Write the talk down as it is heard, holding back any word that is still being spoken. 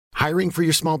Hiring for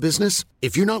your small business?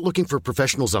 If you're not looking for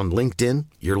professionals on LinkedIn,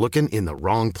 you're looking in the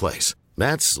wrong place.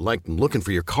 That's like looking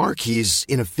for your car keys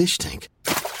in a fish tank.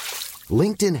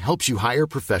 LinkedIn helps you hire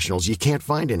professionals you can't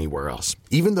find anywhere else,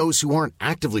 even those who aren't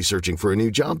actively searching for a new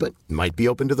job but might be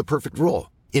open to the perfect role.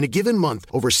 In a given month,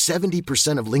 over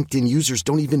 70% of LinkedIn users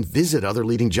don't even visit other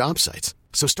leading job sites.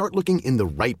 So start looking in the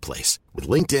right place. With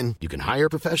LinkedIn, you can hire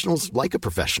professionals like a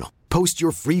professional. Post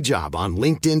your free job on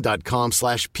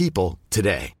linkedin.com/people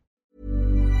today.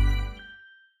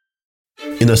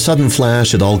 In a sudden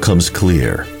flash, it all comes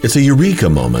clear. It's a eureka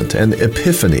moment, an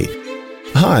epiphany.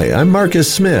 Hi, I'm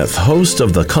Marcus Smith, host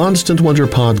of the Constant Wonder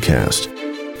podcast.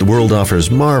 The world offers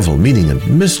marvel, meaning,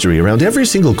 and mystery around every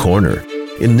single corner.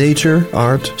 In nature,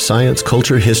 art, science,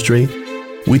 culture, history,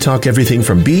 we talk everything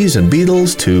from bees and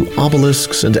beetles to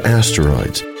obelisks and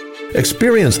asteroids.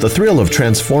 Experience the thrill of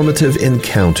transformative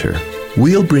encounter.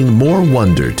 We'll bring more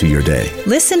wonder to your day.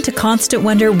 Listen to Constant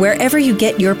Wonder wherever you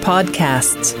get your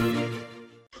podcasts.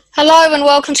 Hello and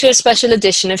welcome to a special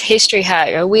edition of History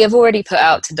Hacker. We have already put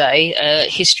out today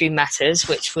History Matters,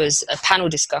 which was a panel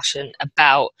discussion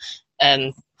about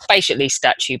basically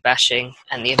statue bashing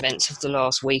and the events of the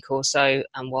last week or so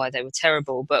and why they were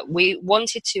terrible. But we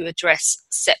wanted to address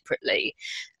separately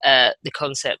the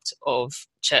concept of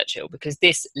Churchill, because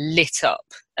this lit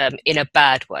up in a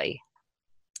bad way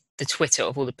the Twitter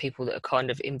of all the people that are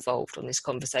kind of involved on this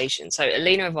conversation. So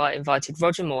Alina invited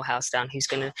Roger Morehouse down, who's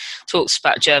going to talk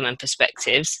about German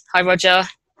perspectives. Hi, Roger.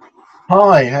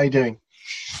 Hi, how you doing?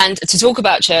 And to talk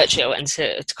about Churchill and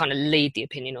to kind of lead the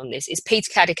opinion on this is Peter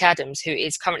Caddick-Adams, who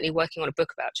is currently working on a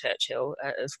book about Churchill.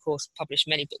 Of course, published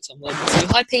many books on World War II.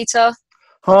 Hi, Peter.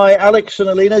 Hi, Alex and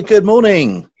Alina. Good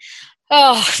morning.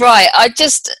 Oh, right.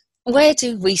 Where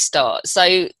do we start?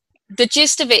 So the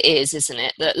gist of it is, isn't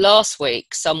it, that last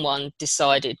week someone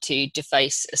decided to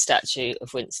deface a statue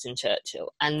of Winston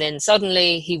Churchill, and then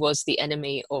suddenly he was the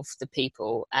enemy of the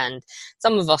people, and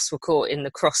some of us were caught in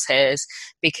the crosshairs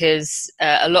because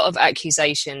a lot of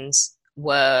accusations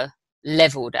were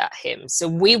levelled at him. So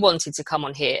we wanted to come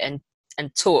on here and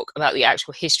talk about the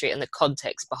actual history and the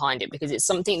context behind it, because it's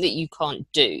something that you can't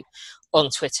do on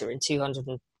Twitter in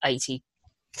 280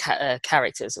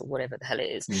 characters or whatever the hell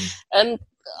it is.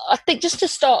 I think just to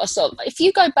start us off, if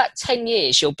you go back 10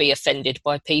 years, you'll be offended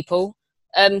by people.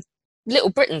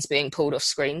 Little Britain's being pulled off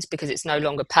screens because it's no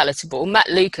longer palatable. Matt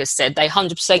Lucas said they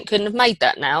 100% couldn't have made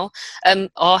that now.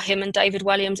 Are him and David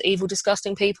Walliams evil,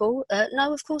 disgusting people?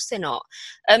 No, of course they're not.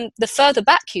 The further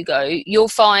back you go, you'll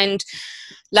find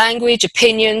language,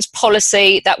 opinions,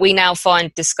 policy that we now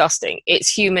find disgusting. It's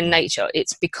human nature.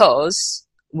 It's because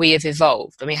we have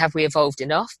evolved. I mean, have we evolved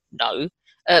enough? No.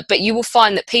 But you will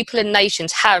find that people and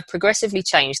nations have progressively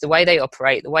changed the way they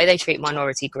operate, the way they treat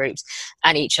minority groups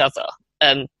and each other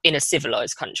in a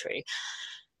civilized country.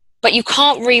 But you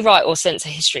can't rewrite or censor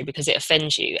history because it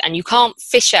offends you. And you can't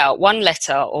fish out one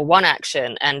letter or one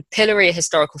action and pillory a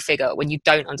historical figure when you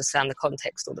don't understand the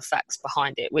context or the facts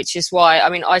behind it, which is why, I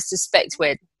mean, I suspect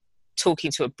we're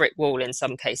talking to a brick wall in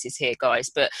some cases here, guys,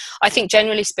 but I think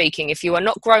generally speaking, if you are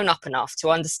not grown up enough to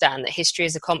understand that history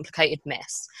is a complicated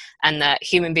mess and that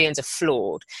human beings are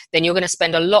flawed, then you're going to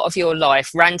spend a lot of your life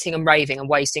ranting and raving and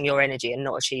wasting your energy and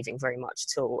not achieving very much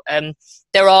at all.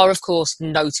 There are, of course,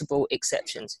 notable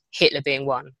exceptions, Hitler being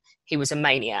one. He was a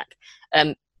maniac.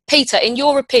 Peter, in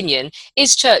your opinion,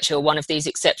 is Churchill one of these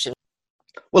exceptions?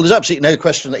 Well, there's absolutely no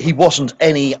question that he wasn't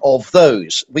any of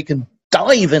those. We can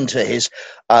dive into his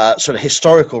sort of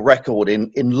historical record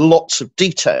in lots of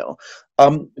detail.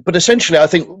 But essentially, I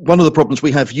think one of the problems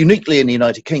we have uniquely in the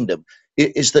United Kingdom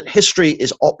is that history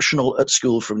is optional at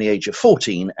school from the age of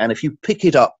 14. And if you pick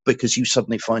it up because you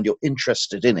suddenly find you're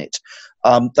interested in it,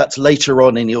 that's later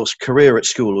on in your career at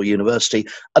school or university,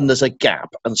 and there's a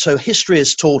gap. And so history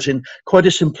is taught in quite a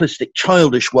simplistic,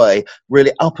 childish way,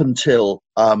 really up until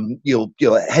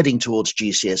you're heading towards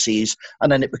GCSEs,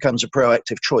 and then it becomes a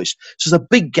proactive choice. So there's a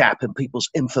big gap in people's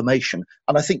information.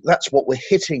 And I think that's what we're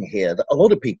hitting here, that a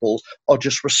lot of people are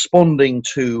just responding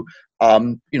to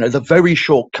the very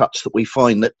shortcuts that we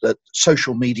find that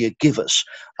social media give us.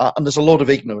 And there's a lot of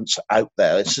ignorance out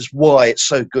there. This is why it's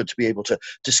so good to be able to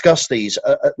discuss these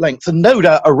at length and no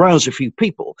doubt arouse a few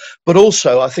people. But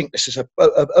also, I think this is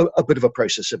a bit of a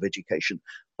process of education.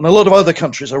 And a lot of other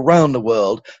countries around the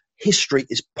world, history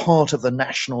is part of the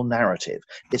national narrative.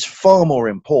 It's far more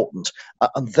important,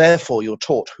 and therefore you're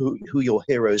taught who your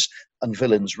heroes and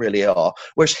villains really are.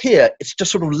 Whereas here, it's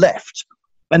just sort of left.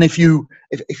 And if you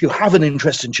have an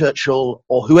interest in Churchill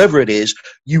or whoever it is,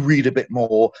 you read a bit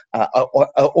more,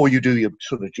 or you do your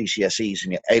sort of GCSEs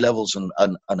and your A-levels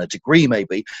and a degree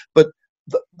maybe. But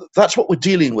that's what we're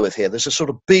dealing with here. There's a sort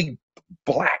of big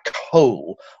black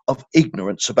hole of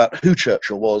ignorance about who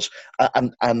Churchill was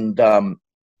and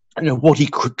what he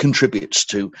contributes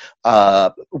to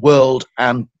world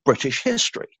and British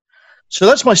history. So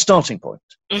that's my starting point.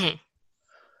 Mm-hmm.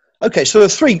 Okay, so there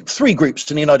are three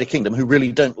groups in the United Kingdom who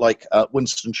really don't like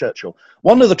Winston Churchill.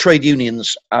 One of the trade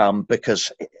unions,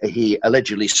 because he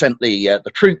allegedly sent the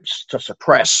troops to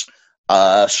suppress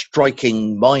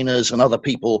striking miners and other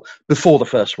people before the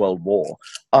First World War.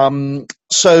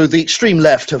 So the extreme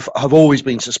left have always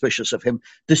been suspicious of him,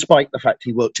 despite the fact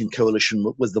he worked in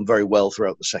coalition with them very well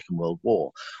throughout the Second World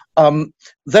War.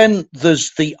 Then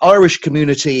there's the Irish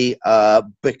community,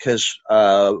 because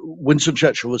Winston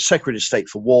Churchill was Secretary of State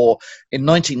for War in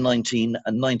 1919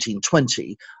 and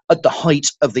 1920, at the height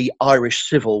of the Irish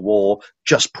Civil War,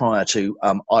 just prior to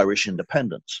Irish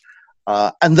independence.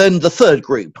 And then the third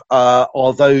group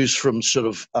are those from sort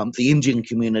of the Indian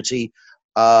community,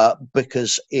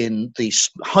 because in the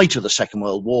height of the Second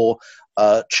World War,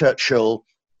 Churchill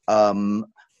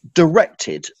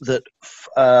directed that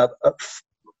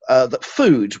that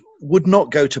food would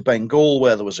not go to Bengal,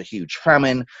 where there was a huge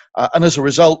famine, and as a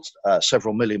result,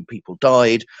 several million people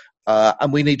died.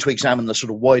 And we need to examine the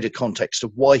sort of wider context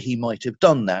of why he might have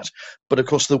done that. But of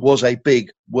course, there was a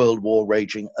big world war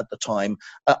raging at the time,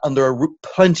 and there are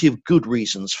plenty of good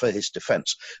reasons for his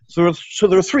defense. So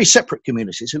there are three separate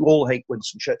communities who all hate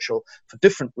Winston Churchill for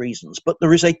different reasons, but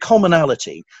there is a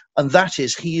commonality, and that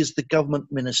is he is the government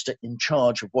minister in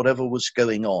charge of whatever was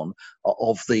going on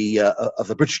of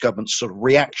the British government's sort of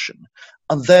reaction,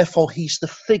 and therefore he's the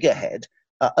figurehead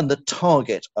and the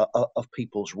target of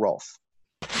people's wrath.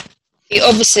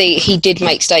 Obviously, he did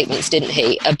make statements, didn't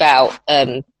he, about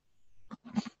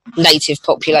native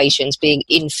populations being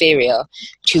inferior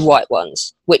to white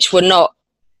ones, which were not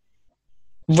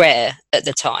rare at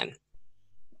the time.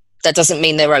 That doesn't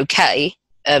mean they're okay,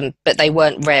 but they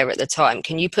weren't rare at the time.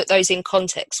 Can you put those in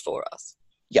context for us?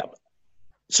 Yeah.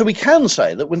 So we can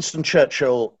say that Winston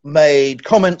Churchill made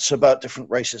comments about different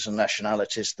races and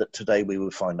nationalities that today we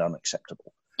would find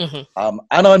unacceptable. Mm-hmm.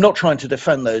 And I'm not trying to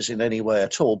defend those in any way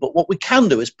at all, but what we can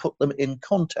do is put them in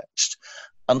context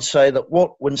and say that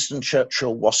what Winston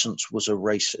Churchill wasn't was a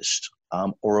racist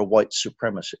or a white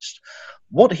supremacist.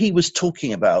 What he was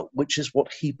talking about, which is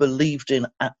what he believed in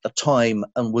at the time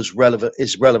and is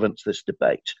relevant to this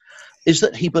debate, is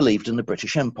that he believed in the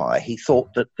British Empire. He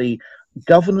thought that the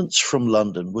governance from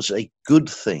London was a good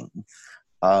thing,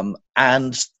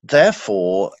 and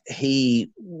therefore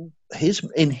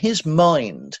in his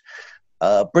mind,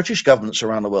 British governance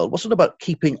around the world wasn't about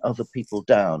keeping other people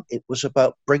down. It was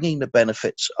about bringing the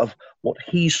benefits of what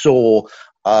he saw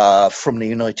from the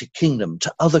United Kingdom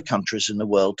to other countries in the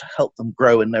world to help them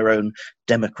grow in their own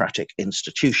democratic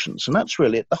institutions. And that's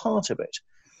really at the heart of it.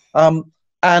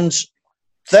 And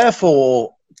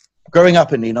therefore, growing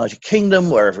up in the United Kingdom,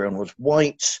 where everyone was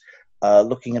white,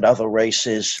 looking at other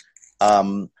races,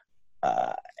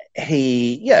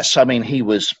 he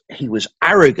was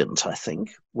arrogant, I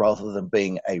think, rather than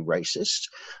being a racist.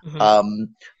 Mm-hmm.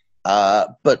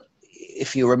 But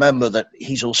if you remember that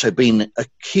he's also been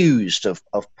accused of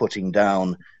putting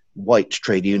down white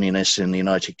trade unionists in the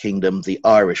United Kingdom, the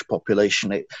Irish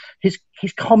population, his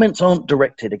comments aren't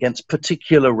directed against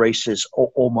particular races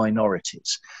or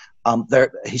minorities.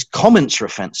 His comments are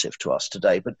offensive to us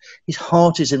today, but his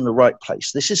heart is in the right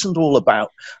place. This isn't all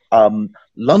about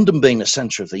London being the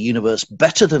centre of the universe,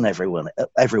 better than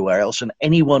everywhere else, and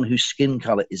anyone whose skin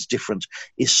colour is different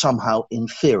is somehow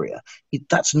inferior.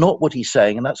 That's not what he's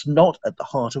saying, and that's not at the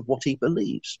heart of what he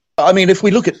believes. I mean, if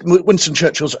we look at Winston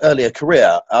Churchill's earlier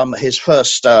career, his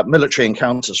first military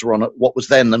encounters were on what was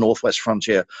then the northwest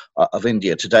frontier of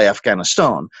India, today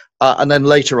Afghanistan, and then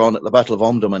later on at the Battle of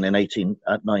Omdurman in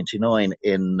 1899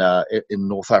 in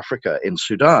North Africa, in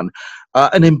Sudan.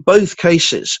 And in both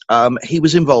cases, he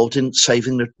was involved in saving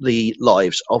the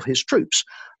lives of his troops.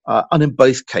 And in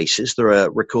both cases, there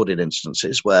are recorded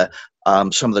instances where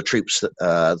some of the troops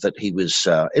that he was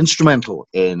instrumental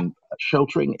in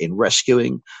sheltering, in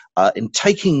rescuing, in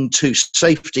taking to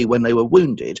safety when they were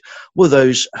wounded, were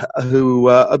those who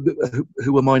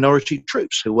were minority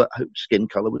troops, whose skin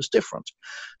color was different.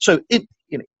 So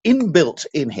inbuilt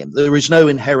in him, there is no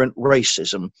inherent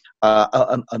racism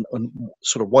and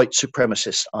sort of white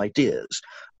supremacist ideas.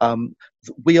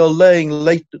 We are laying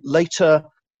later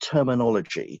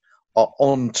terminology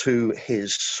onto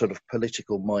his sort of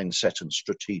political mindset and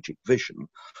strategic vision.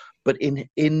 But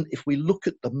if we look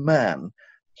at the man,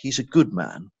 he's a good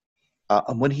man.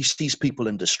 And when he sees people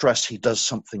in distress, he does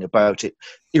something about it,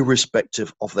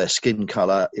 irrespective of their skin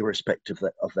color, irrespective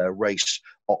of their race,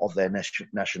 or of their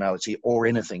nationality, or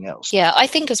anything else. Yeah, I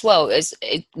think as well as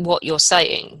what you're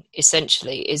saying,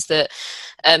 essentially, is that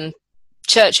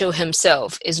Churchill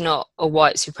himself is not a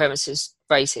white supremacist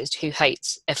racist who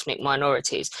hates ethnic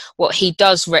minorities. What he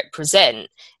does represent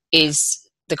is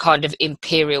the kind of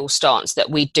imperial stance that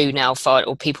we do now find,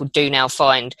 or people do now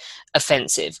find,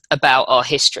 offensive about our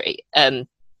history. And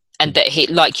that he,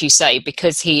 like you say,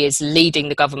 because he is leading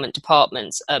the government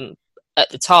departments at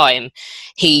the time,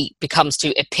 he becomes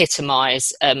to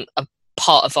epitomise a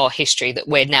part of our history that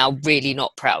we're now really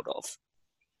not proud of.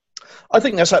 I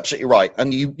think that's absolutely right.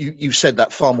 And you said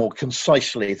that far more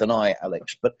concisely than I,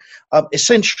 Alex. But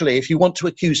essentially, if you want to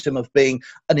accuse him of being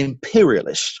an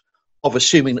imperialist, of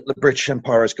assuming that the British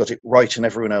Empire has got it right and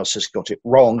everyone else has got it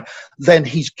wrong, then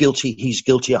he's guilty. He's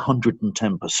guilty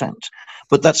 110%.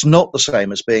 But that's not the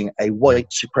same as being a white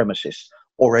supremacist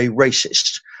or a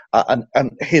racist. And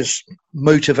his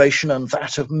motivation, and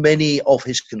that of many of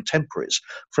his contemporaries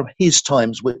from his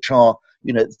times, which are,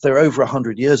 they're over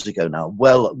 100 years ago now,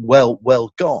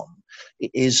 well gone,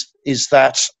 is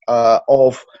that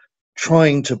of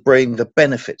trying to bring the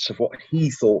benefits of what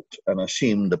he thought and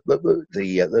assumed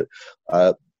the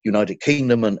United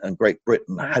Kingdom and Great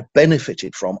Britain had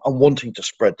benefited from, and wanting to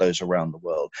spread those around the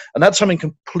world. And that's something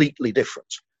completely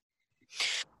different.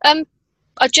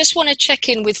 I just want to check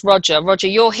in with Roger. Roger,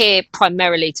 you're here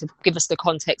primarily to give us the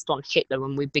context on Hitler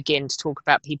when we begin to talk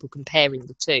about people comparing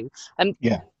the two.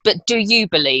 Yeah. But do you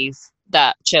believe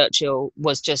that Churchill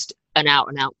was just an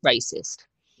out-and-out racist?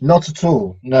 Not at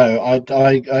all. No,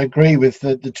 I agree with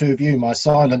the two of you. My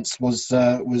silence was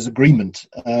agreement.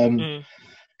 As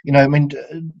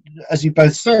you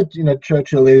both said,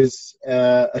 Churchill is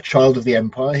a child of the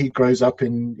empire. He grows up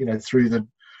in the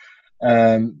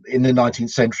 19th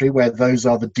century, where those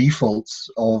are the defaults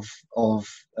of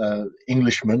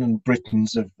Englishmen and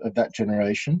Britons of that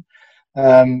generation.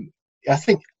 I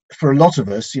think for a lot of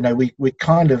us, we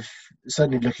kind of,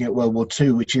 certainly looking at World War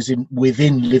II, which is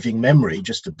within living memory,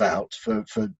 just about for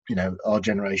our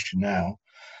generation now.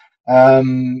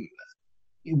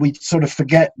 We sort of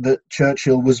forget that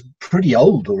Churchill was pretty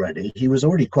old already. He was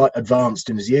already quite advanced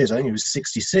in his years. I think he was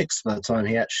 66 by the time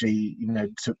he actually,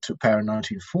 took power in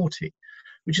 1940,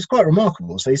 which is quite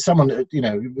remarkable. So he's someone that,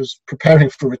 was preparing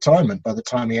for retirement by the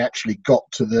time he actually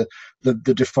got to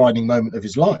the defining moment of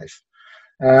his life.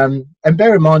 And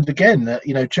bear in mind again that,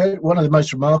 one of the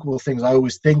most remarkable things I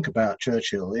always think about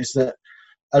Churchill is that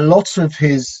a lot of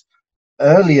his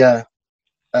earlier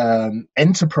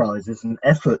enterprises and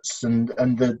efforts and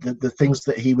the things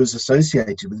that he was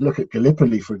associated with, look at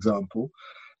Gallipoli, for example,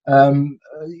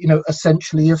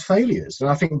 essentially are failures. And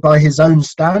I think by his own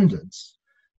standards,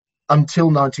 until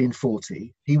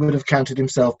 1940, he would have counted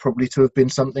himself probably to have been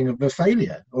something of a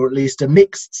failure, or at least a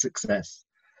mixed success.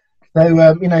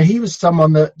 So, he was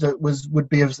someone that would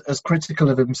be as critical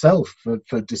of himself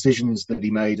for decisions that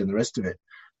he made and the rest of it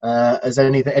as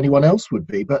anyone else would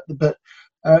be. But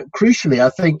crucially, I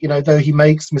think, though he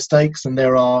makes mistakes, and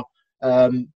there are,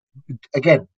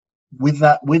 again, with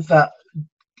that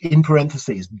in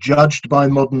parentheses, judged by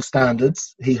modern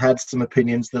standards, he had some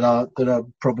opinions that are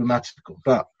problematical.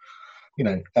 But,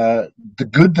 the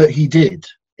good that he did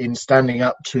in standing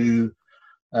up to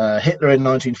Hitler in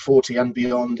 1940 and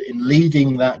beyond, in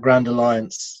leading that grand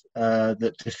alliance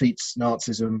that defeats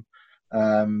Nazism,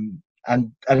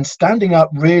 and standing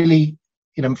up really,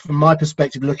 from my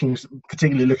perspective,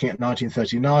 particularly looking at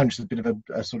 1939, which is a bit of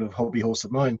a sort of hobby horse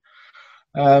of mine.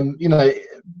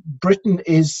 Britain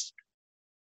is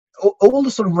all the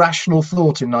sort of rational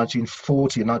thought in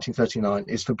 1940 and 1939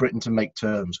 is for Britain to make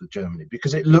terms with Germany,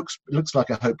 because it looks like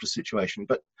a hopeless situation.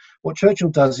 But what Churchill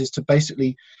does is to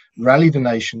basically rally the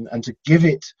nation and to give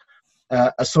it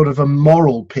a sort of a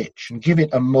moral pitch and give it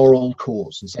a moral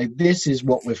cause and say, this is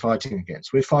what we're fighting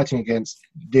against. We're fighting against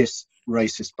this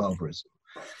racist barbarism.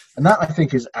 And that, I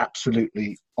think, is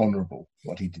absolutely honourable,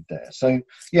 what he did there. So,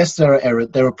 yes, there are errors,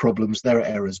 there are problems, there are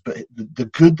errors, but the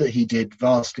good that he did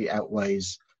vastly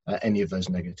outweighs any of those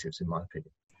negatives, in my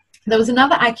opinion. There was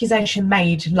another accusation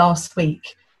made last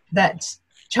week that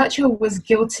Churchill was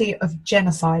guilty of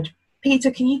genocide.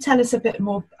 Peter, can you tell us a bit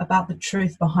more about the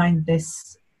truth behind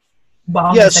this?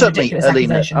 Well, yeah, certainly,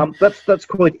 Alina. That's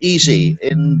quite easy.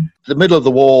 In the middle of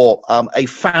the war, a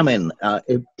famine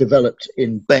developed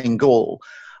in Bengal.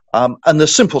 And the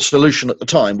simple solution at the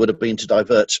time would have been to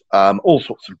divert all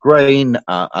sorts of grain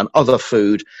and other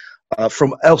food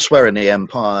from elsewhere in the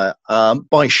empire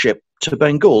by ship to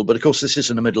Bengal. But of course, this is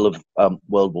in the middle of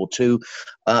World War II,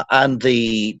 and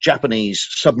the Japanese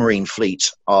submarine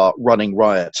fleet are running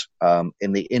riot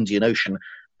in the Indian Ocean,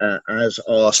 as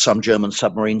are some German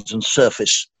submarines and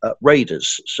surface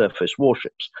raiders, surface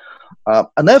warships.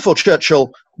 And therefore,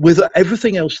 Churchill, with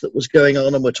everything else that was going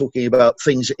on, and we're talking about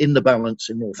things in the balance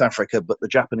in North Africa, but the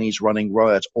Japanese running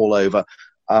riot all over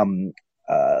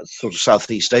sort of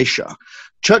Southeast Asia,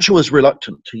 Churchill was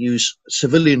reluctant to use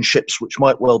civilian ships which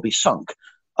might well be sunk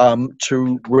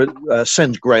to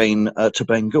send grain to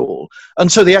Bengal.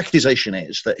 And so the accusation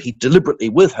is that he deliberately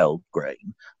withheld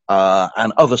grain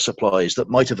and other supplies that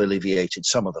might have alleviated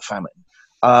some of the famine,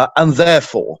 and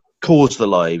therefore caused the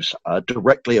lives,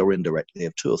 directly or indirectly,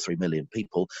 of 2 or 3 million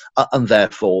people, and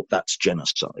therefore that's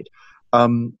genocide.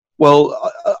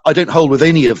 Well, I don't hold with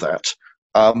any of that,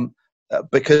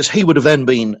 because he would have then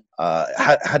been,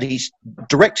 had he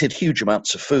directed huge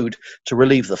amounts of food to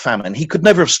relieve the famine, he could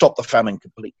never have stopped the famine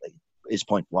completely, is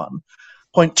point one.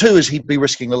 Point two is he'd be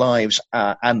risking the lives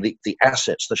and the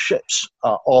assets, the ships,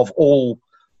 of all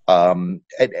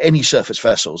any surface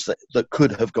vessels that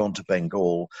could have gone to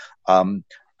Bengal,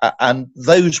 and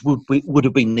those would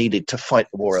have been needed to fight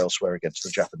the war elsewhere against the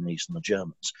Japanese and the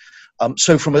Germans.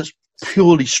 So from a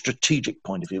purely strategic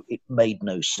point of view, it made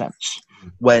no sense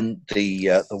when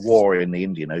the war in the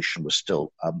Indian Ocean was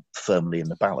still firmly in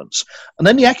the balance. And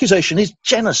then the accusation is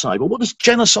genocide. Well, what does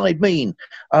genocide mean?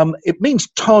 It means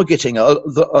targeting a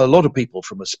lot of people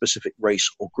from a specific race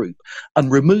or group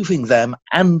and removing them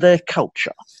and their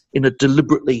culture in a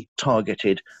deliberately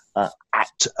targeted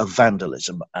act of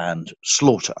vandalism and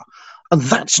slaughter. And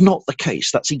that's not the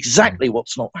case. That's exactly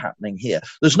what's not happening here.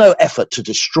 There's no effort to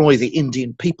destroy the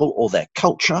Indian people or their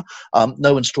culture.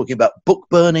 No one's talking about book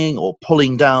burning or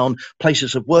pulling down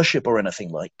places of worship or anything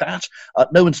like that.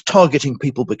 No one's targeting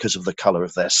people because of the colour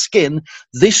of their skin.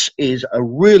 This is a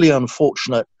really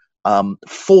unfortunate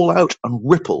fallout and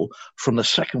ripple from the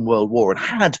Second World War. And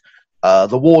had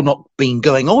the war not been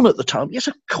going on at the time, yes,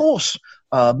 of course,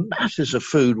 masses of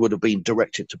food would have been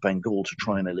directed to Bengal to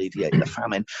try and alleviate the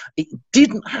famine. It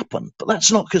didn't happen, but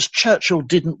that's not because Churchill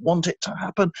didn't want it to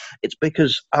happen. It's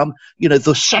because,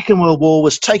 the Second World War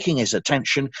was taking his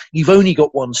attention. You've only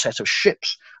got one set of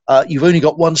ships. You've only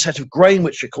got one set of grain,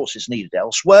 which of course is needed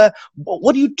elsewhere.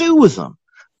 What do you do with them?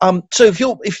 So if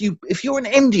you're an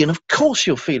Indian, of course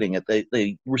you're feeling at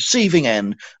the receiving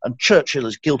end, and Churchill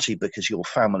is guilty because your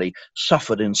family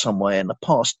suffered in some way in the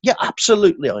past. Yeah,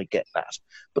 absolutely, I get that.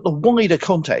 But the wider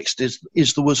context is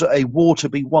there was a war to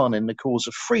be won in the cause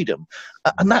of freedom,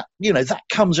 and that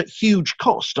comes at huge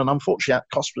cost, and unfortunately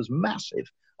that cost was massive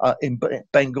in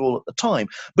Bengal at the time.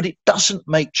 But it doesn't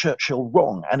make Churchill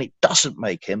wrong, and it doesn't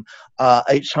make him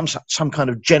some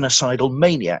kind of genocidal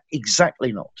maniac.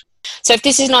 Exactly not. So if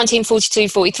this is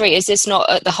 1942-43, is this not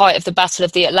at the height of the Battle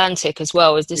of the Atlantic as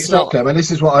well? Is this exactly? I mean,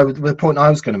 this is the point I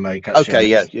was going to make. Actually. Okay,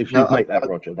 yeah. If you make that,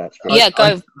 Roger, that's great. Yeah,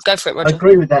 go for it, Roger. I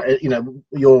agree with that.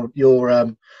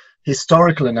 Your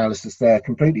historical analysis there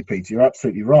completely, Peter. You're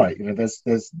absolutely right.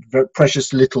 There's very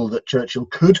precious little that Churchill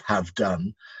could have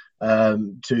done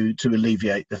to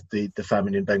alleviate the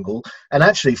famine in Bengal. And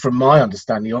actually, from my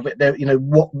understanding of it, there,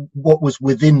 what was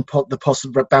within the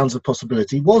possible bounds of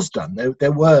possibility was done.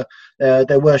 There were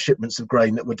shipments of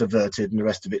grain that were diverted and the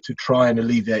rest of it to try and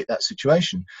alleviate that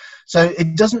situation. So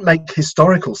it doesn't make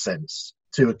historical sense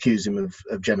to accuse him of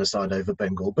genocide over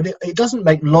Bengal, but it doesn't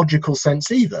make logical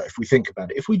sense either if we think about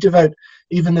it. If we devote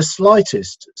even the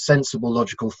slightest sensible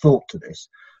logical thought to this,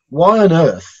 why on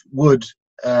earth would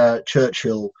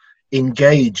Churchill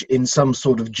engage in some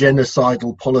sort of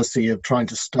genocidal policy of trying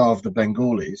to starve the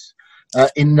Bengalis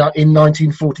in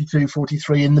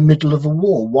 1942-43 in the middle of a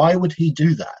war? Why would he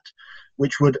do that?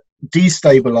 Which would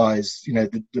destabilize,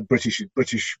 the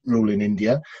British rule in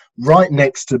India, right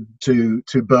next to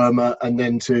Burma, and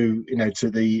then to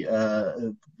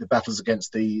the battles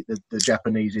against the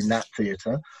Japanese in that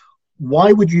theatre.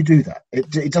 Why would you do that?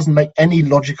 It doesn't make any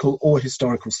logical or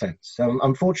historical sense. So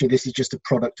unfortunately, this is just a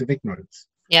product of ignorance.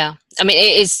 Yeah, I mean,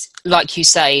 it is, like you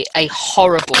say, a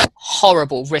horrible,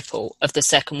 horrible ripple of the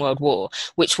Second World War,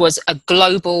 which was a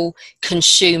global,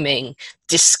 consuming,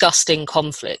 disgusting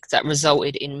conflict that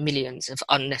resulted in millions of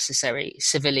unnecessary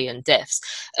civilian deaths.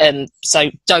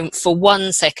 So don't for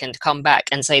 1 second come back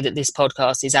and say that this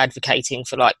podcast is advocating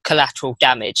for collateral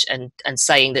damage and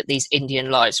saying that these Indian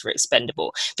lives were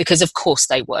expendable, because of course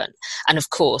they weren't. And of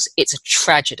course it's a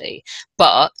tragedy.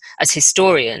 But as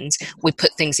historians, we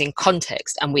put things in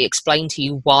context and we explain to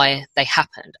you why they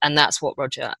happened. And that's what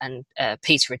Roger and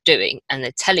Peter are doing. And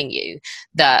they're telling you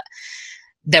that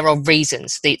there are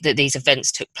reasons that these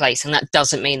events took place, and that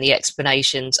doesn't mean the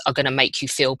explanations are going to make you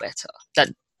feel better.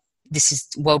 this is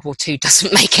World War II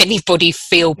doesn't make anybody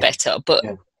feel better, but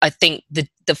I think the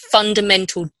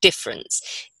fundamental difference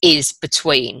is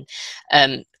between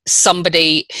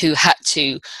somebody who had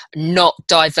to not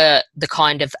divert the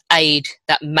kind of aid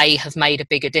that may have made a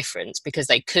bigger difference because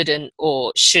they couldn't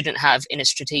or shouldn't have in a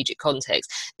strategic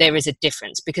context. There is a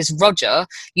difference, because Roger,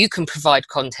 you can provide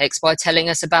context by telling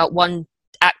us about one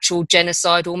actual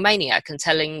genocidal maniac and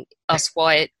telling us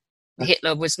why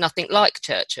Hitler was nothing like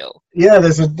Churchill. Yeah,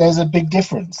 there's a big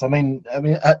difference. I mean,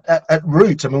 at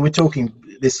root, we're talking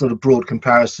this sort of broad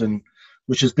comparison,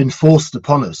 which has been forced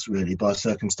upon us really by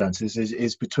circumstances,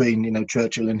 is between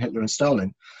Churchill and Hitler and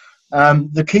Stalin.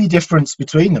 The key difference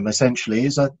between them essentially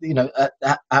is at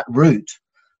root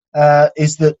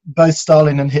is that both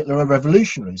Stalin and Hitler are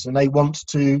revolutionaries, and they want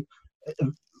to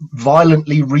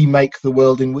violently remake the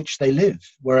world in which they live,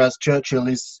 whereas Churchill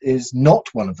is not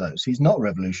one of those. He's not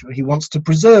revolutionary. He wants to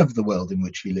preserve the world in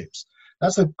which he lives.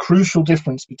 That's a crucial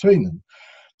difference between them.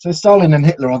 So Stalin and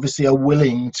Hitler obviously are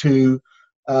willing to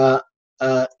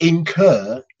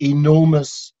incur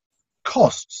enormous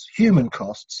costs, human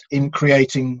costs, in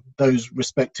creating those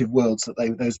respective worlds,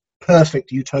 those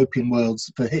perfect utopian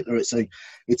worlds. For Hitler,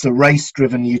 it's a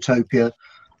race-driven utopia.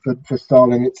 For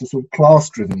Stalin, it's a sort of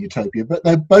class-driven utopia. But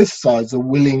both sides are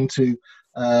willing to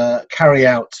carry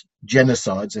out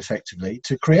genocides effectively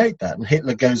to create that, and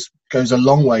Hitler goes a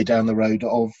long way down the road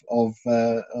of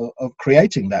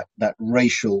creating that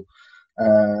racial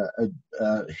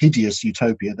hideous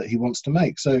utopia that he wants to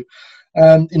make. So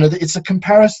it's a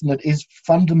comparison that is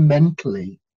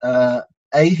fundamentally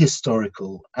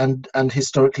ahistorical and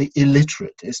historically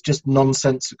illiterate. It's just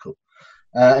nonsensical,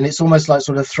 and it's almost like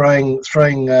sort of throwing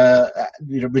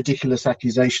ridiculous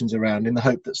accusations around in the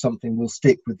hope that something will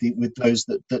stick with those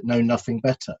that know nothing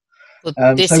better.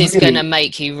 Well, this is going to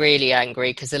make you really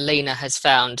angry, because Alina has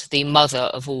found the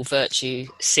mother of all virtue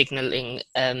signalling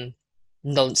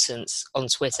nonsense on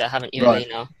Twitter, haven't you, right,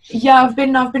 Alina? Yeah, I've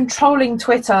been trolling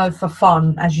Twitter for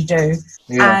fun, as you do,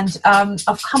 and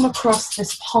I've come across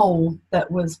this poll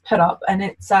that was put up, and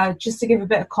it's just to give a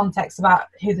bit of context about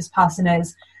who this person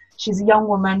is. She's a young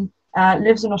woman,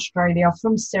 lives in Australia,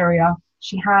 from Syria.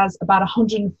 She has about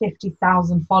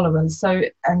 150,000 followers, so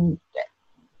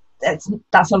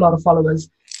that's a lot of followers.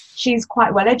 She's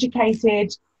quite well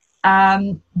educated,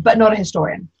 but not a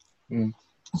historian.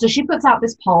 So she puts out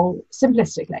this poll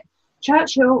simplistically: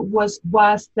 Churchill was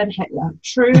worse than Hitler,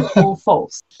 true or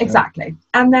false? Exactly.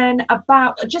 And then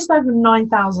about just over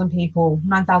 9,000 people,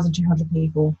 9,200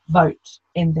 people vote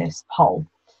in this poll.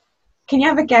 Can you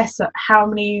have a guess at how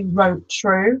many wrote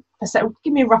true?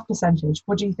 Give me a rough percentage.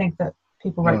 What do you think that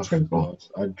people wrote true for?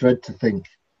 I dread to think.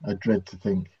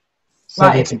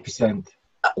 70%.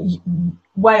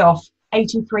 Way off.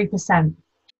 83%.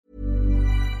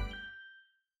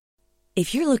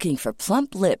 If you're looking for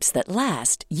plump lips that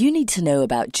last, you need to know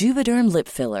about Juvederm lip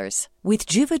fillers. With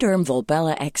Juvederm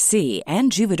Volbella XC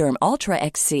and Juvederm Ultra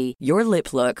XC, your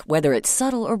lip look, whether it's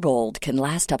subtle or bold, can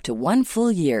last up to 1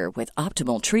 full year with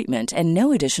optimal treatment and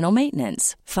no additional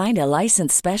maintenance. Find a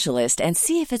licensed specialist and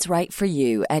see if it's right for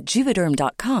you at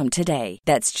Juvederm.com today.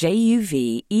 That's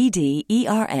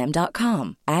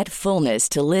JUVEDERM.com. Add fullness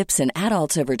to lips in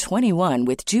adults over 21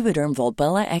 with Juvederm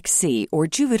Volbella XC or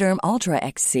Juvederm Ultra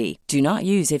XC. Do not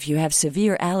use if you have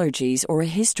severe allergies or a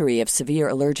history of severe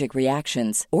allergic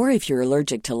reactions, or if you're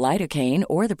allergic to lidocaine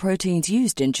or the proteins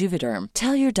used in Juvederm.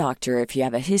 Tell your doctor if you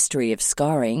have a history of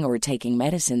scarring or taking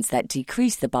medicines that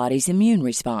decrease the body's immune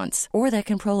response or that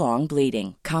can prolong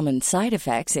bleeding. Common side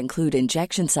effects include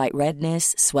injection site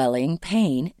redness, swelling,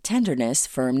 pain, tenderness,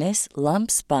 firmness,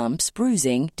 lumps, bumps,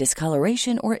 bruising,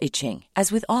 discoloration, or itching. As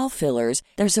with all fillers,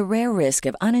 there's a rare risk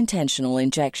of unintentional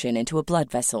injection into a blood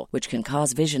vessel, which can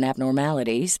cause vision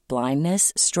abnormalities,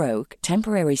 blindness, stroke,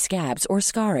 temporary scabs, or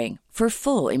scarring. For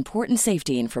full important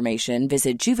safety information,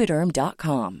 visit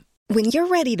Juvederm.com. When you're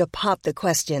ready to pop the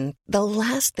question, the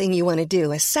last thing you want to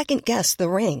do is second-guess the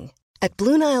ring. At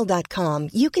BlueNile.com,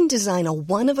 you can design a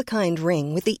one-of-a-kind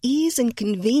ring with the ease and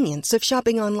convenience of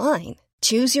shopping online.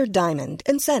 Choose your diamond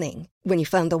and setting. When you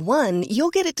find the one, you'll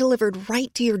get it delivered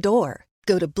right to your door.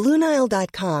 Go to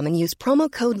BlueNile.com and use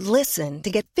promo code LISTEN to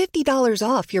get $50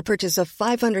 off your purchase of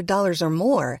 $500 or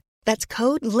more. That's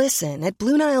code LISTEN at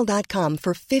BlueNile.com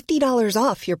for $50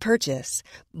 off your purchase.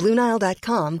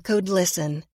 BlueNile.com, code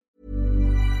LISTEN.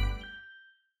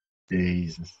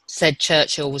 Jesus. Said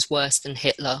Churchill was worse than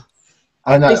Hitler.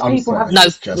 I know.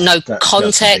 No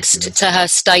context to her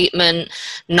statement,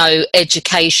 no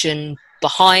education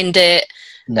behind it.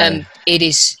 No. It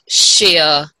is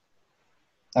sheer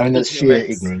I mean, that's sheer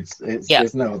ignorance.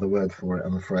 There's no other word for it,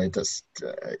 I'm afraid.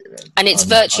 And it's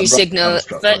virtue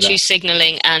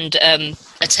signalling and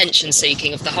attention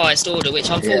seeking of the highest order, which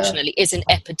unfortunately is an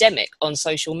epidemic on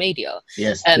social media.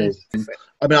 Yes, it is.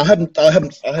 I mean, I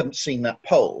haven't seen that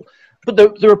poll, but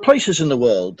there are places in the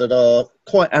world that are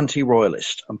quite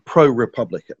anti-royalist and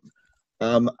pro-republican,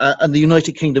 and the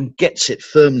United Kingdom gets it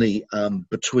firmly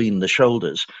between the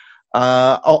shoulders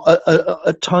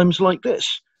at times like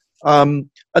this. And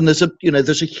there's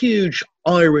a huge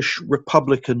Irish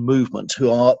Republican movement who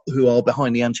are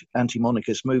behind the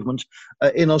anti-monarchist movement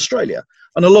in Australia,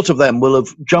 and a lot of them will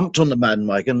have jumped on the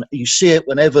bandwagon. You see it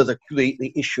whenever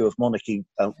the issue of monarchy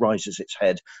rises its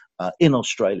head in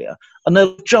Australia, and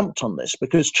they've jumped on this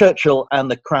because Churchill and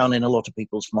the Crown in a lot of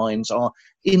people's minds are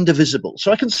indivisible.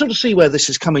 So I can sort of see where this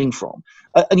is coming from,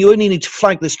 and you only need to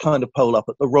flag this kind of poll up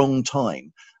at the wrong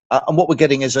time, and what we're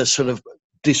getting is a sort of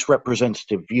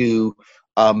disrepresentative view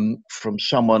from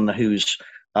someone who's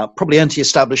probably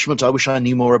anti-establishment. I wish I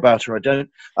knew more about her. I don't.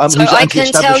 So I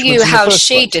can tell you how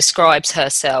she describes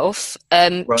herself.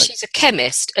 Right. She's a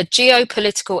chemist, a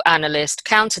geopolitical analyst,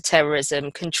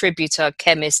 counter-terrorism, contributor,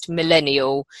 chemist,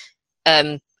 millennial,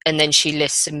 and then she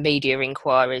lists some media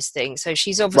inquiries things. So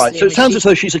she's obviously... Right, so it sounds as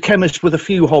though she's a chemist with a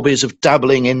few hobbies of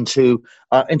dabbling into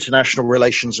international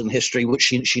relations and history, which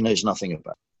she knows nothing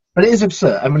about. But it is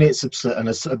absurd. I mean, it's absurd, and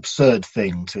it's an absurd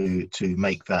thing to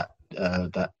make that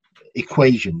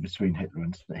equation between Hitler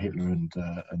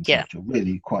and Churchill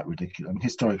really quite ridiculous. I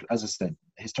mean, as I said,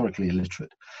 historically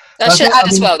illiterate. I should add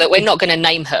as well that we're not going to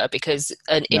name her because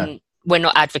we're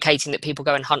not advocating that people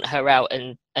go and hunt her out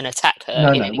and attack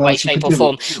her in any way, shape, or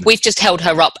form. We've just held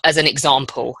her up as an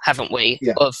example, haven't we,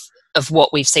 of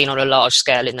what we've seen on a large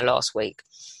scale in the last week.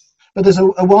 But there's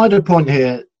a wider point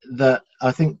here that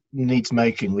I think needs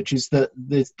making, which is that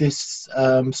there's this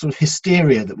sort of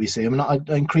hysteria that we see. I mean, I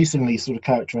increasingly sort of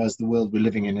characterise the world we're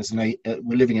living in as we're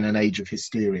living in an age of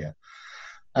hysteria.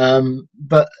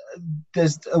 But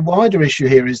there's a wider issue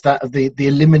here, is that of the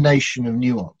elimination of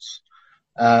nuance,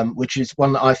 which is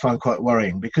one that I find quite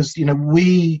worrying, because,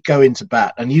 we go into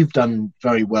bat, and you've done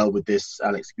very well with this,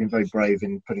 Alex. You've been very brave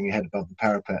in putting your head above the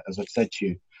parapet, as I've said to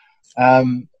you.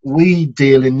 We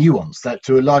deal in nuance. That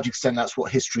to a large extent, that's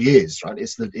what history is, right?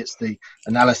 It's the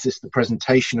analysis, the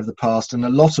presentation of the past, and a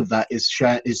lot of that is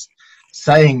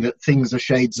saying that things are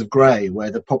shades of grey,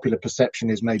 where the popular perception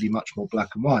is maybe much more black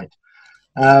and white.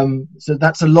 So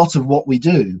that's a lot of what we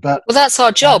do. But that's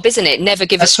our job, isn't it? Never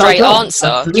give a straight answer.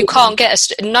 Absolutely. You can't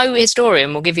get no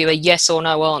historian will give you a yes or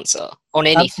no answer on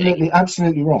anything.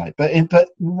 Absolutely right. But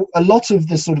a lot of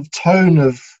the sort of tone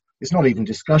of, it's not even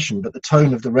discussion, but the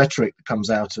tone of the rhetoric that comes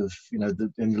out of, in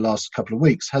the last couple of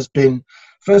weeks has been,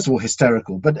 first of all,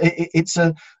 hysterical, but it's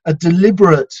a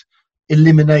deliberate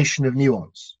elimination of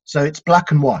nuance. So it's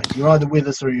black and white. You're either with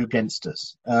us or you're against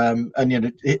us.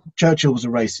 Churchill was a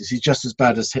racist. He's just as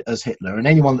bad as Hitler, and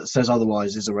anyone that says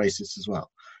otherwise is a racist as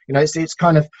well. It's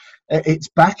kind of, it's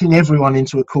backing everyone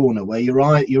into a corner where you're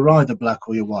either black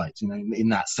or you're white. In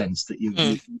that sense that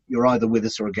you're either with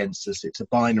us or against us. It's a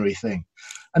binary thing,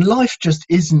 and life just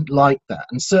isn't like that.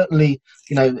 And certainly,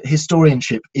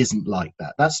 historianship isn't like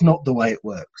that. That's not the way it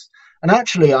works. And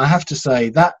actually, I have to say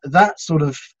that sort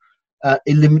of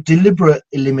deliberate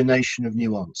elimination of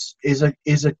nuance is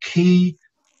a key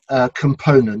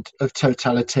component of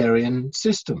totalitarian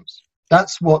systems.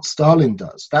 That's what Stalin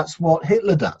does. That's what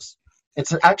Hitler does.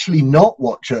 It's actually not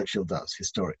what Churchill does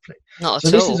historically. Not at all. So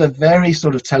this is a very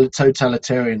sort of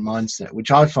totalitarian mindset,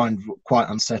 which I find quite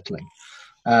unsettling.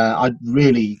 I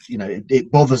really,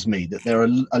 it bothers me that there are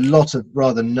a lot of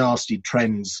rather nasty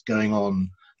trends going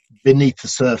on beneath the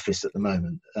surface at the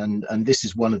moment, and this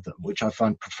is one of them, which I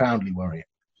find profoundly worrying.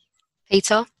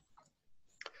 Peter?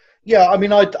 Yeah, I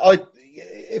mean,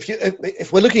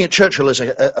 if we're looking at Churchill as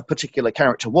a particular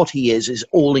character, what he is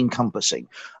all-encompassing.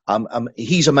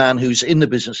 He's a man who's in the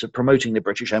business of promoting the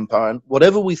British Empire, and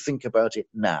whatever we think about it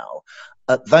now,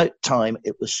 at that time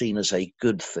it was seen as a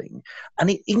good thing. And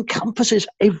it encompasses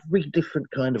every different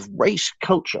kind of race,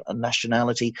 culture, and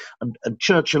nationality, and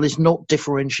Churchill is not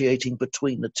differentiating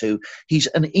between the two. He's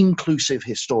an inclusive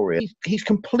historian. He's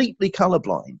completely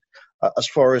colourblind as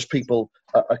far as people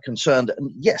are concerned.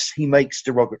 And yes, he makes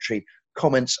derogatory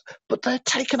comments, but they're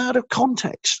taken out of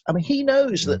context. I mean, he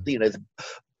knows that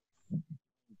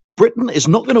Britain is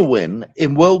not going to win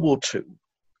in World War II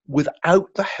without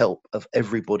the help of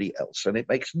everybody else, and it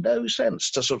makes no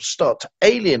sense to sort of start to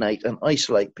alienate and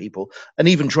isolate people and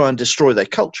even try and destroy their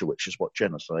culture, which is what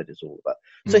genocide is all about.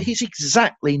 So he's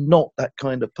exactly not that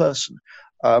kind of person.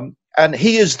 And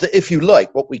he is, if you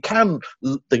like,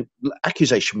 the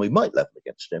accusation we might level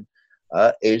against him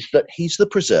is that he's the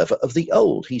preserver of the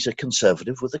old. He's a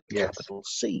conservative with a capital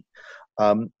C.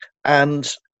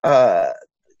 And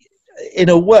in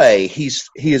a way, he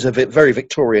is a very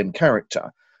Victorian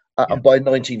character. And by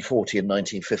 1940 and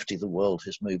 1950, the world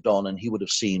has moved on, and he would have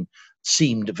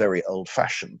seemed very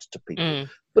old-fashioned to people.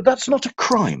 But that's not a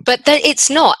crime. But it's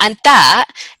not, and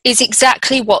that is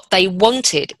exactly what they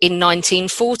wanted in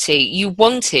 1940. You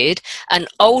wanted an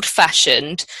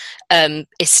old-fashioned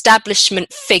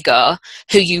establishment figure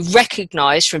who you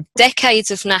recognised from decades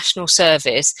of national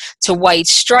service to wade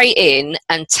straight in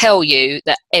and tell you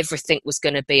that everything was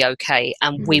going to be okay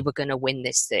and we were going to win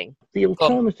this thing. The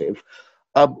alternative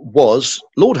was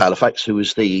Lord Halifax, who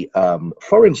was the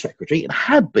Foreign Secretary and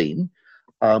had been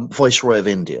Viceroy of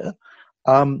India,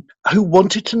 who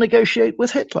wanted to negotiate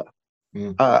with Hitler.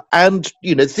 And,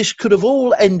 this could have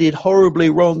all ended horribly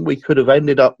wrong. We could have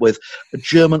ended up with a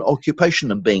German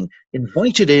occupation and being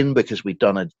invited in because we'd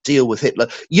done a deal with Hitler.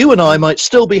 You and I might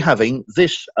still be having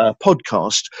this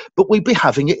podcast, but we'd be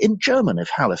having it in German if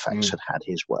Halifax had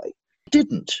his way.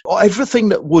 Didn't. Everything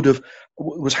that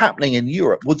was happening in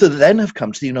Europe would then have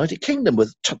come to the United Kingdom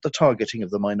with the targeting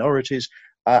of the minorities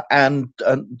and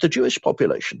the Jewish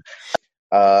population.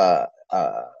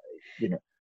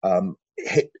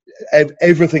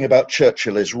 Everything about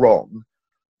Churchill is wrong.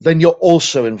 Then you're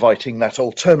also inviting that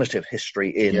alternative history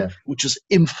in, which is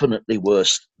infinitely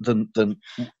worse than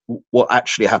what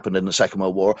actually happened in the Second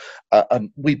World War, and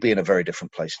we'd be in a very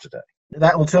different place today.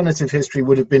 That alternative history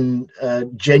would have been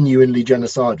genuinely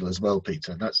genocidal as well,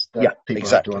 Peter. That's people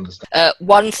have to understand.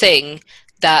 One thing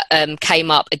that came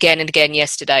up again and again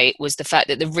yesterday was the fact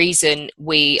that the reason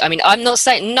I'm not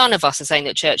saying, none of us are saying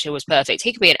that Churchill was perfect.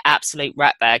 He could be an absolute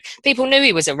ratbag. People knew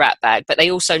he was a ratbag, but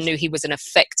they also knew he was an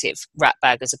effective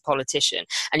ratbag as a politician.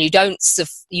 And you don't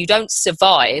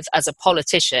survive as a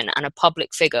politician and a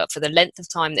public figure for the length of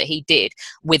time that he did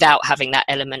without having that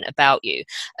element about you.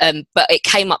 But it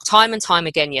came up time and time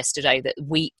again yesterday that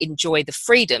we enjoy the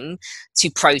freedom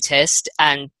to protest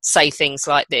and say things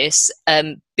like this,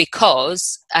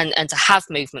 because and to have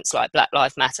movements like Black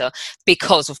Lives Matter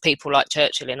because of people like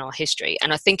Churchill in our history.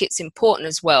 And I think it's important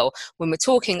as well when we're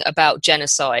talking about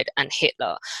genocide and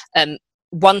Hitler.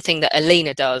 One thing that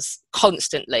Alina does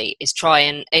constantly is try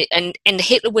and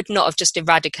Hitler would not have just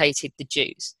eradicated the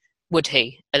Jews, would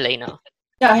he, Alina?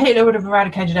 Yeah, Hitler would have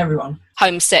eradicated everyone.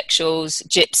 Homosexuals,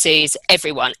 gypsies,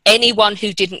 everyone. Anyone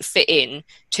who didn't fit in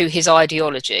to his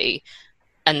ideology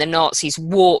and the Nazis'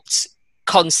 warped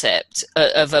concept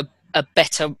of a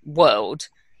better world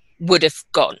would have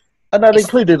gone. And that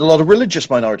included a lot of religious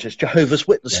minorities, Jehovah's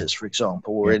Witnesses, for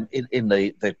example, were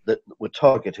that were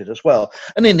targeted as well.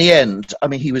 And in the end,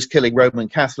 he was killing Roman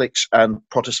Catholics and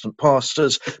Protestant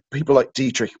pastors, people like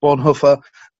Dietrich Bonhoeffer.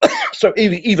 So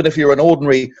even if you're an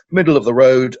ordinary,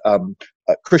 middle-of-the-road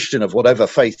Christian of whatever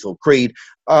faith or creed,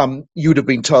 you'd have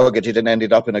been targeted and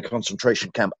ended up in a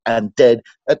concentration camp and dead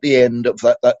at the end of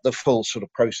the full sort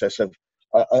of process of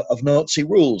Nazi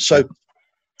rule. So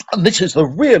and this is the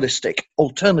realistic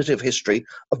alternative history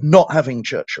of not having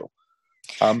Churchill.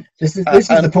 This is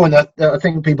the point that I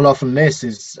think people often miss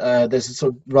is there's a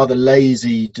sort of rather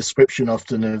lazy description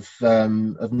often of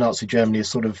Nazi Germany as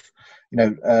sort of,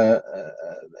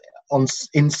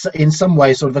 in some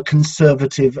way sort of a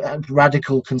conservative,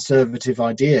 radical conservative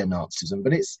idea, Nazism,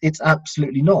 but it's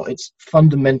absolutely not. It's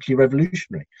fundamentally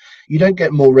revolutionary. You don't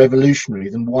get more revolutionary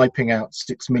than wiping out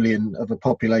 6 million of a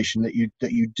population that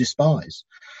you despise.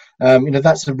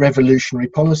 That's a revolutionary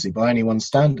policy by anyone's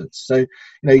standards. So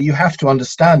you have to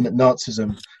understand that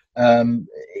Nazism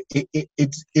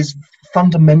it is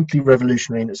fundamentally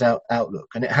revolutionary in its outlook,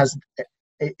 and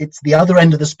it's the other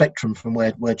end of the spectrum from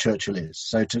where Churchill is.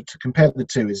 So to compare the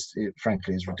two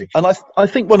frankly is ridiculous. And I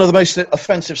think one of the most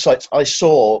offensive sights I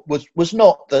saw was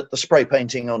not the spray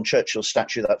painting on Churchill's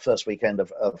statue that first weekend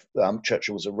of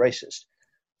Churchill was a racist.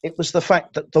 It was the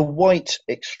fact that the white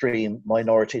extreme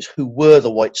minorities, who were the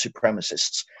white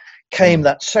supremacists, came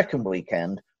that second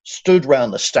weekend, stood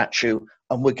round the statue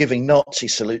and were giving Nazi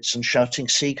salutes and shouting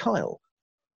 "Sieg Heil,"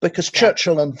 because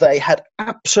Churchill and they had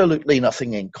absolutely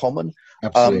nothing in common.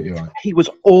 Absolutely right. He was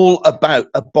all about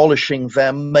abolishing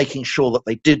them, making sure that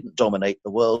they didn't dominate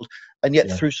the world, and yet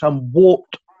through some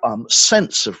warped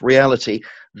sense of reality,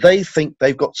 they think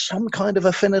they've got some kind of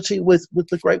affinity with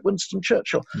the great Winston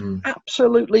Churchill.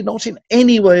 Absolutely not in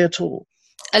any way at all.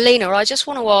 Alina, I just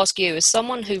want to ask you, as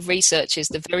someone who researches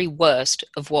the very worst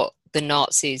of what the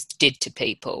Nazis did to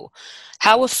people,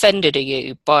 how offended are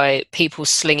you by people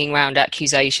slinging around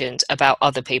accusations about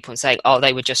other people and saying, oh,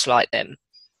 they were just like them?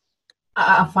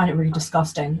 I find it really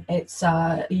disgusting. It's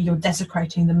you're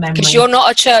desecrating the memory. Because you're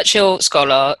not a Churchill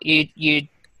scholar. You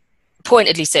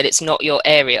pointedly said it's not your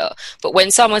area. But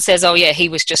when someone says, oh yeah, he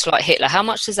was just like Hitler, how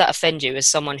much does that offend you as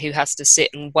someone who has to sit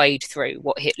and wade through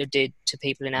what Hitler did to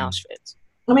people in Auschwitz?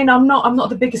 I mean, I'm not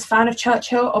the biggest fan of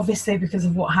Churchill, obviously, because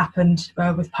of what happened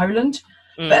with Poland.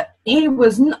 But he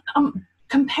was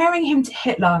comparing him to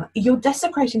Hitler. You're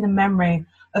desecrating the memory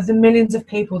of the millions of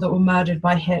people that were murdered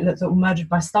by Hitler, that were murdered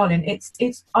by Stalin.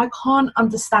 It's I can't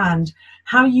understand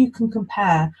how you can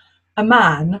compare a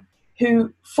man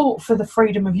who fought for the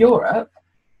freedom of Europe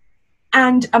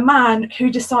and a man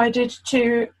who decided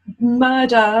to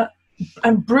murder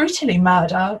and brutally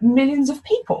murder millions of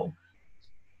people.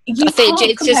 I think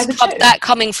it's just that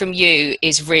coming from you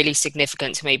is really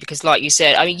significant to me, because like you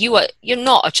said, I mean, you're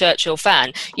not a Churchill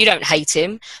fan. You don't hate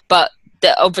him, but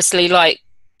obviously, like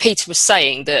Peter was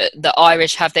saying, the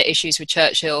Irish have their issues with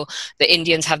Churchill, the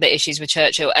Indians have their issues with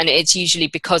Churchill, and it's usually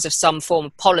because of some form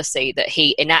of policy that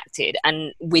he enacted.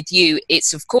 And with you,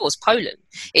 it's of course Poland.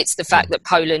 It's the fact that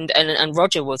Poland, and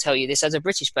Roger will tell you this as a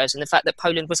British person, the fact that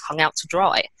Poland was hung out to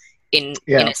dry in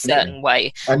a certain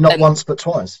way. And not once but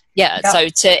twice. Yeah, so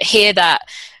to hear that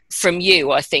from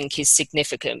you, I think, is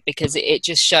significant, because it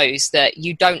just shows that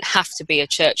you don't have to be a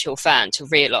Churchill fan to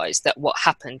realise that what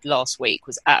happened last week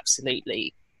was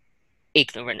absolutely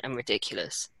ignorant and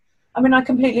ridiculous. I mean, I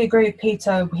completely agree with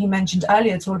Peter. He mentioned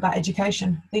earlier, it's all about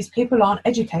education. These people aren't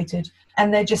educated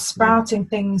and they're just sprouting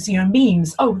things,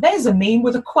 memes. Oh, there's a meme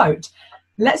with a quote.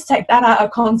 Let's take that out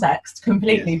of context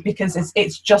completely, because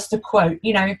it's just a quote,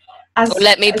 Or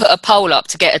let me put a poll up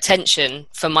to get attention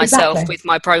for myself with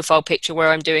my profile picture where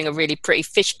I'm doing a really pretty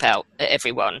fish pout at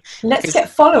everyone. Let's get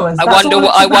followers. I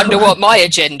wonder what my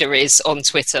agenda is on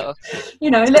Twitter.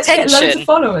 Let's get loads of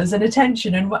followers and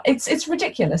attention, and it's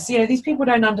ridiculous. These people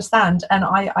don't understand, and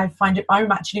I find it.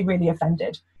 I'm actually really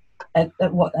offended at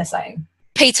what they're saying.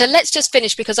 Peter, let's just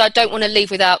finish, because I don't want to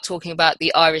leave without talking about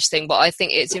the Irish thing, but I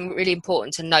think it's really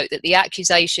important to note that the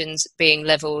accusations being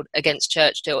levelled against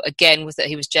Churchill, again, was that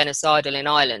he was genocidal in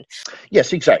Ireland.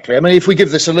 Yes, exactly. I mean, if we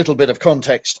give this a little bit of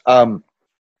context,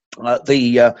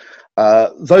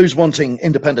 those wanting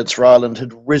independence for Ireland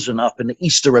had risen up in the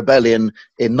Easter Rebellion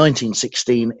in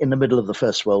 1916 in the middle of the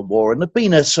First World War, and had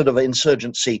been a sort of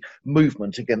insurgency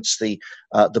movement against the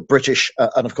British,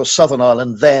 and of course Southern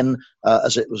Ireland then,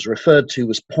 as it was referred to,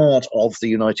 was part of the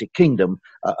United Kingdom,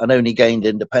 and only gained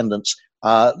independence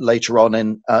later on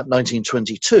in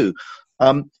 1922.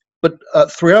 But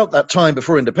throughout that time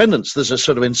before independence, there's a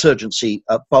sort of insurgency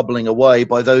bubbling away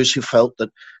by those who felt that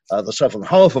the southern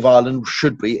half of Ireland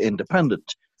should be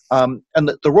independent. And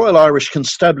that the Royal Irish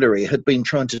Constabulary had been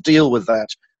trying to deal with that,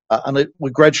 and it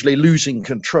were gradually losing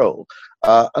control.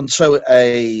 And so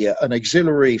an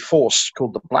auxiliary force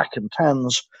called the Black and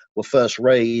Tans were first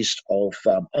raised of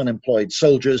unemployed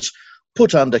soldiers,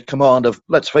 put under command of,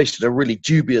 let's face it, a really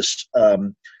dubious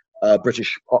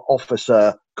British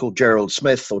officer called Gerald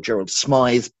Smith, or Gerald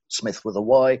Smythe, Smith with a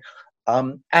Y.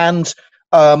 And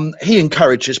he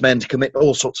encouraged his men to commit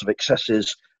all sorts of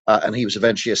excesses, and he was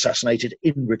eventually assassinated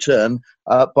in return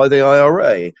by the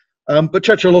IRA. But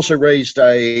Churchill also raised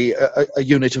a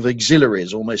unit of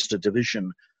auxiliaries, almost a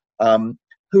division,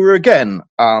 who were again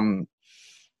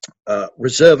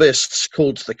reservists,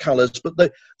 called to the colours, but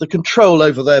the control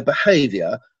over their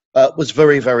behaviour was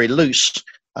very, very loose,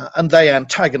 and they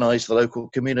antagonised the local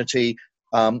community,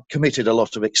 committed a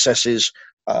lot of excesses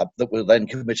that were then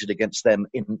committed against them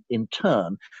in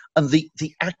turn. And the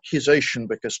accusation,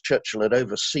 because Churchill had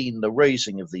overseen the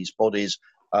raising of these bodies,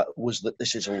 was that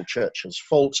this is all Churchill's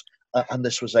fault, and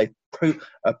this was a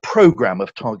programme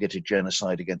of targeted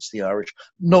genocide against the Irish.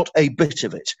 Not a bit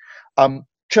of it.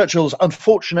 Churchill's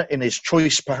unfortunate in his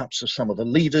choice, perhaps, of some of the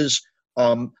leaders,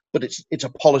 but it's a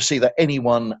policy that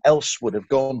anyone else would have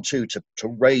gone to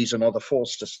raise another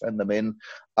force to send them in,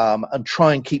 and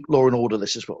try and keep law and order.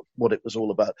 This is what it was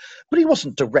all about. But he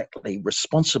wasn't directly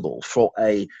responsible for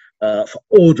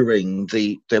ordering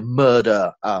the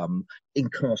murder,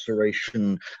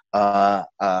 incarceration,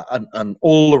 and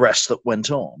all the rest that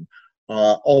went on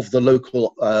of the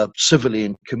local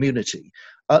civilian community.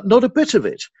 Not a bit of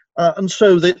it. And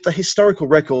so the historical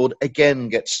record again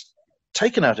gets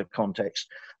taken out of context.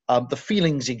 The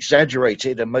feelings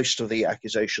exaggerated, and most of the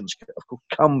accusations, of course,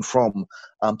 come from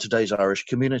today's Irish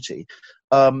community.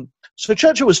 So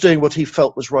Churchill was doing what he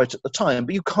felt was right at the time,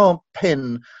 but you can't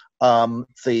pin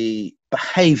the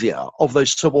behaviour of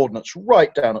those subordinates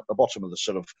right down at the bottom of the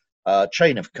sort of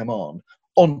chain of command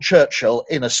on Churchill,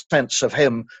 in a sense of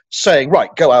him saying,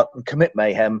 right, go out and commit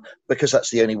mayhem, because that's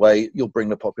the only way you'll bring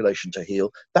the population to heel.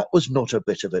 That was not a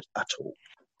bit of it at all.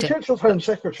 Churchill's Home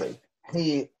Secretary,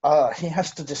 he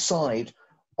has to decide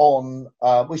on,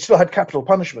 we still had capital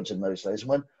punishment in those days, and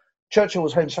when Churchill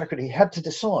was Home Secretary, he had to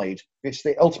decide, it's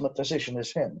the ultimate decision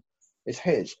is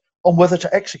his, on whether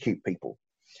to execute people.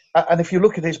 And if you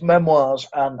look at his memoirs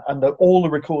and all the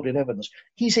recorded evidence,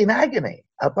 he's in agony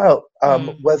about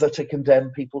whether to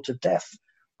condemn people to death.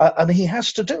 And he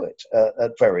has to do it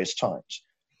at various times.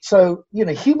 So,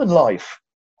 human life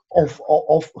of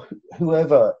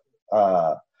whoever,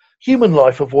 human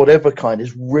life of whatever kind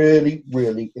is really,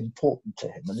 really important to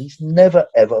him. And he's never,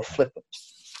 ever flippant.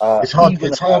 It's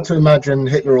hard to imagine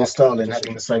Hitler or Stalin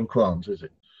having the same qualms, is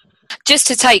it? Just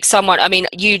to take someone,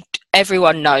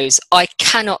 everyone knows I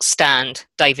cannot stand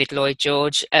David Lloyd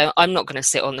George. I'm not going to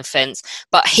sit on the fence,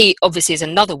 but he obviously is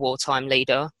another wartime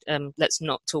leader. Let's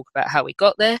not talk about how he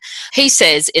got there. He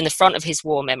says in the front of his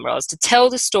war memoirs, to tell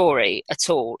the story at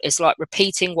all is like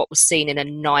repeating what was seen in a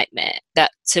nightmare.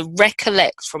 That to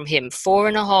recollect from him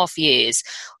 4.5 years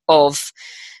of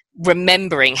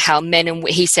remembering how men and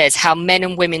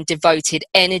women devoted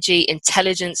energy,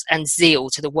 intelligence and zeal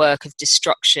to the work of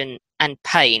destruction and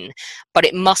pain, but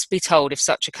it must be told if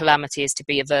such a calamity is to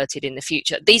be averted in the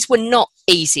future. These were not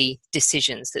easy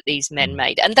decisions that these men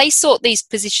made, and they sought these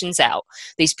positions out,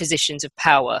 these positions of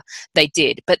power. They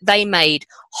did, but they made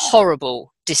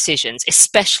horrible decisions,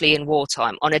 especially in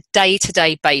wartime, on a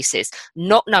day-to-day basis,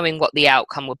 not knowing what the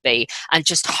outcome would be and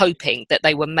just hoping that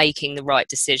they were making the right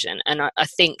decision. And I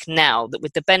think now that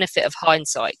with the benefit of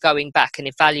hindsight, going back and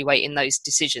evaluating those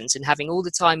decisions and having all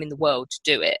the time in the world to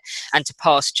do it and to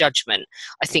pass judgment,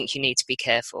 I think you need to be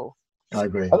careful. I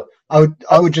agree.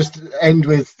 I would just end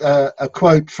with a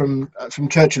quote from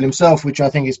Churchill himself, which I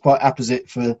think is quite apposite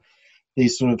for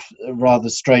these sort of rather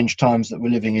strange times that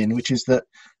we're living in, which is that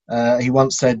he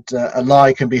once said, a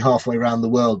lie can be halfway around the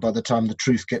world by the time the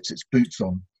truth gets its boots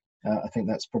on. I think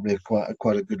that's probably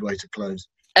quite a good way to close.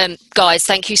 Guys,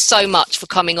 thank you so much for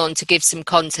coming on to give some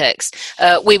context.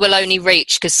 We will only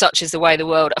reach, because such is the way of the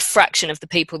world, a fraction of the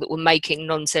people that were making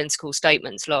nonsensical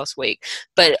statements last week.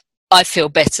 But I feel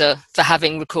better for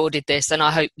having recorded this, and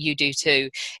I hope you do too,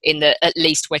 in that at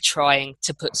least we're trying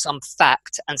to put some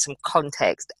fact and some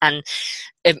context. And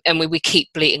we keep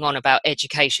bleating on about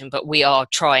education, but we are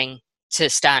trying to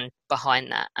stand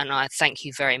behind that. And I thank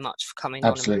you very much for coming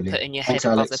on and putting your head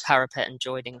above the parapet and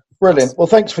joining. Brilliant. Well,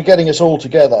 thanks for getting us all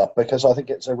together, because I think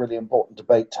it's a really important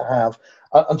debate to have,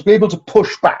 and to be able to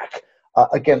push back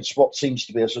against what seems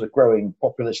to be a sort of growing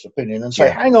populist opinion and say,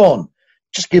 hang on,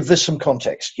 just give this some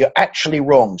context. You're actually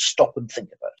wrong. Stop and think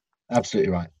about it.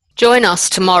 Absolutely right. Join us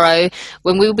tomorrow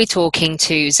when we will be talking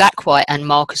to Zach White and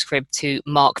Marcus Cribb to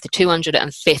mark the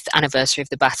 205th anniversary of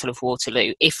the Battle of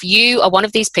Waterloo. If you are one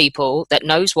of these people that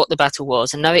knows what the battle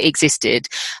was and know it existed,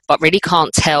 but really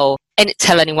can't tell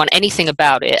anyone anything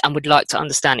about it and would like to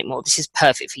understand it more, this is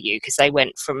perfect for you, because they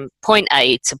went from point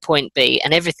A to point B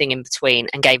and everything in between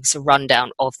and gave us a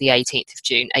rundown of the 18th of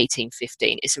June,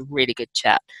 1815. It's a really good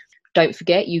chat. Don't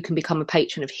forget, you can become a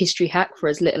patron of History Hack for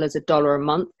as little as $1 a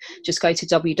month. Just go to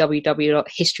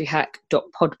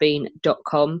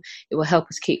www.historyhack.podbean.com. It will help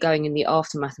us keep going in the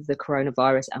aftermath of the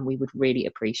coronavirus, and we would really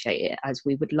appreciate it, as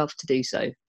we would love to do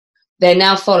so. There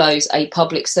now follows a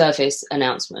public service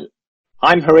announcement.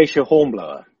 I'm Horatio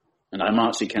Hornblower. And I'm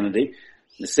Archie Kennedy.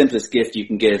 The simplest gift you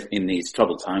can give in these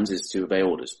troubled times is to obey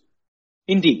orders.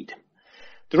 Indeed.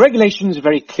 The regulations are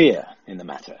very clear in the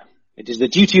matter. It is the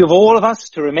duty of all of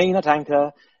us to remain at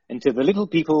anchor until the little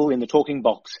people in the talking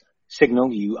box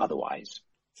signal you otherwise.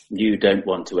 You don't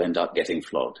want to end up getting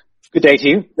flogged. Good day to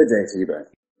you. Good day to you both.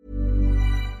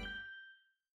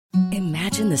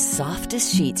 Imagine the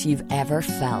softest sheets you've ever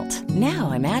felt.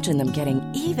 Now imagine them getting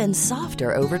even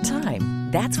softer over time.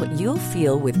 That's what you'll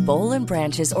feel with Boll &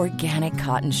 Branch's organic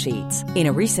cotton sheets. In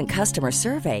a recent customer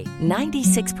survey,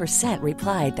 96%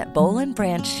 replied that Boll &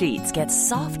 Branch sheets get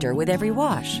softer with every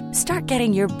wash. Start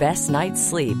getting your best night's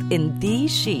sleep in these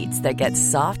sheets that get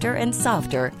softer and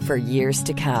softer for years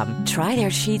to come. Try their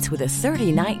sheets with a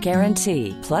 30-night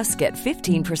guarantee. Plus, get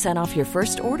 15% off your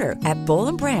first order at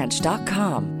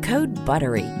bollandbranch.com. Code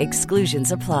BUTTERY.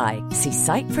 Exclusions apply. See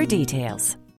site for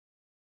details.